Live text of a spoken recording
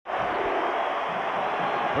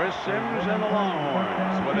Chris Sims and the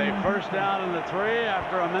Longhorns with a first down in the 3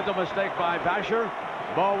 after a mental mistake by Basher.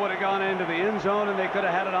 Ball would have gone into the end zone, and they could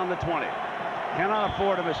have had it on the 20. Cannot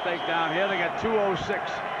afford a mistake down here. They got 2:06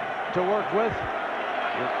 to work with.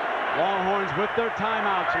 The Longhorns with their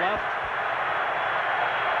timeouts left.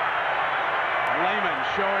 Lehman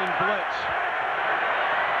showing blitz.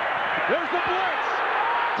 There's the blitz.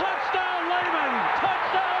 Touchdown, Lehman.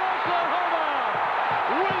 Touchdown, Oklahoma.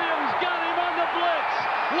 Williams got him on the blitz.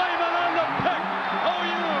 Lehman on the pick.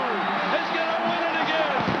 OU is going to win it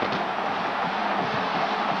again.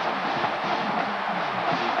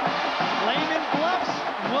 Lehman bluffs.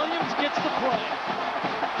 Williams gets the play.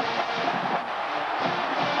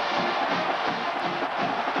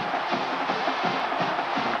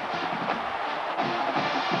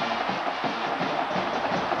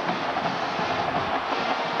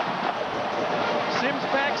 Sims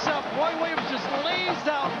backs up. Roy Williams just lays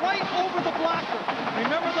out right over the blocker.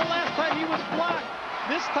 Remember the last time he was blocked?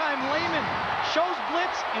 This time Lehman shows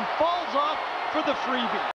blitz and falls off for the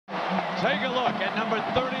freebie. Take a look at number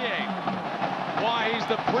 38. Why he's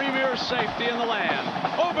the premier safety in the land.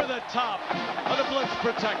 Over the top of the blitz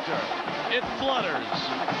protector. It flutters,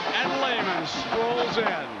 and Lehman strolls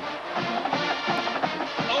in.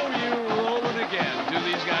 OU rolling again. Do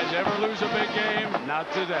these guys ever lose a big game?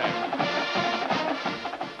 Not today.